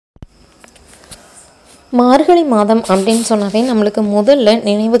மார்கழி மாதம் அப்படின்னு சொன்னாவே நம்மளுக்கு முதல்ல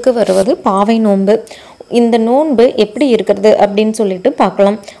நினைவுக்கு வருவது பாவை நோன்பு. இந்த நோன்பு எப்படி இருக்கிறது அப்படின்னு சொல்லிட்டு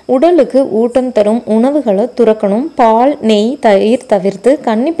பார்க்கலாம். உடலுக்கு ஊட்டம் தரும் உணவுகளை துறக்கணும். பால், நெய், தயிர் தவிர்த்து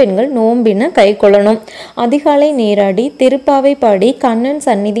கன்னி பெண்கள் நோம்பின கை கொள்ளணும். அதிகாலை நீராடி திருப்பாவை பாடி கண்ணன்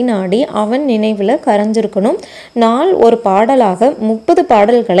சந்நிதி நாடி அவன் நினைவில் கரைஞ்சிருக்கணும். நாள் ஒரு பாடலாக 30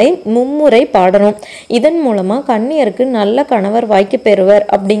 பாடல்களை மும்முறை பாடணும். இதன் மூலமாக கன்னியருக்கு நல்ல கணவர் வாய்க்கு பெறுவர்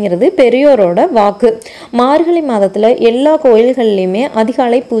அப்படிங்கிறது பெரியோரோட வாக்கு. மார்கழி மாதத்தில் எல்லா கோயில்கள்லையுமே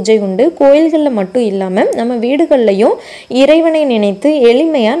அதிகாலை பூஜை உண்டு. கோயில்களில் மட்டும் இல்லாமல் நம்ம வீடுகள்லையும் இறைவனை நினைத்து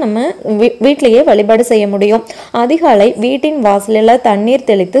எளிமையாக நம்ம வீட்டிலேயே வழிபாடு செய்ய முடியும். அதிகாலை வீட்டின் வாசலில் தண்ணீர்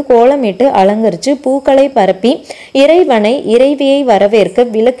தெளித்து கோலமிட்டு அலங்கரித்து பூக்களை பரப்பி இறைவியை வரவேற்க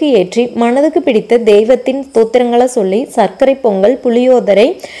விளக்கு ஏற்றி மனதுக்கு பிடித்த தெய்வத்தின் தோத்திரங்களை சொல்லி சர்க்கரை பொங்கல், புளியோதரை,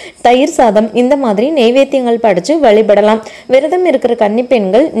 தயிர் சாதம் இந்த மாதிரி நெய்வேத்தியங்கள் படைச்சு வழிபடலாம். விரதம் இருக்கிற கன்னி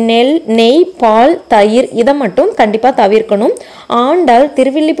பெண்கள் நெய், பால், தயிர் இதை மட்டும் கண்டிப்பாக தவிர்க்கணும். ஆண்டாள்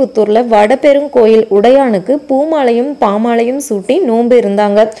திருவில்லிபுத்தூரில் வடபெருங்கோயில் உடையானுக்கு பூமாலையும் பாமாலையும் சூட்டி நோன்பு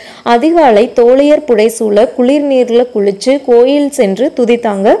இருந்தாங்க. அதிகாலை தோழியர் புடைசூழ குளிர் நீரில் குளிச்சு கோயில் சென்று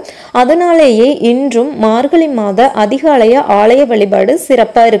துதித்தாங்க. அதனாலேயே இன்றும் மார்கழி மாத அதிகாலைய ஆலய வழிபாடு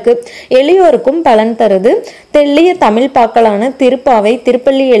சிறப்பாக இருக்கு. எளியோருக்கும் பலன் தருது. தெள்ளிய தமிழ் பாக்களான திருப்பாவை,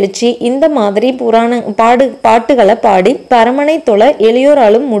 திருப்பள்ளி எழுச்சி இந்த மாதிரி பாட்டுகளை பாடி பரமனை தொழ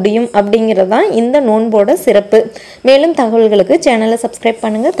எளியோராலும் முடியும் அப்படிங்கிறதான் இந்த நோன்போட சிறப்பு. மேலும் தகவல்களுக்கு சேனலை சப்ஸ்கிரைப்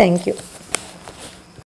பண்ணுங்க. தேங்க்யூ.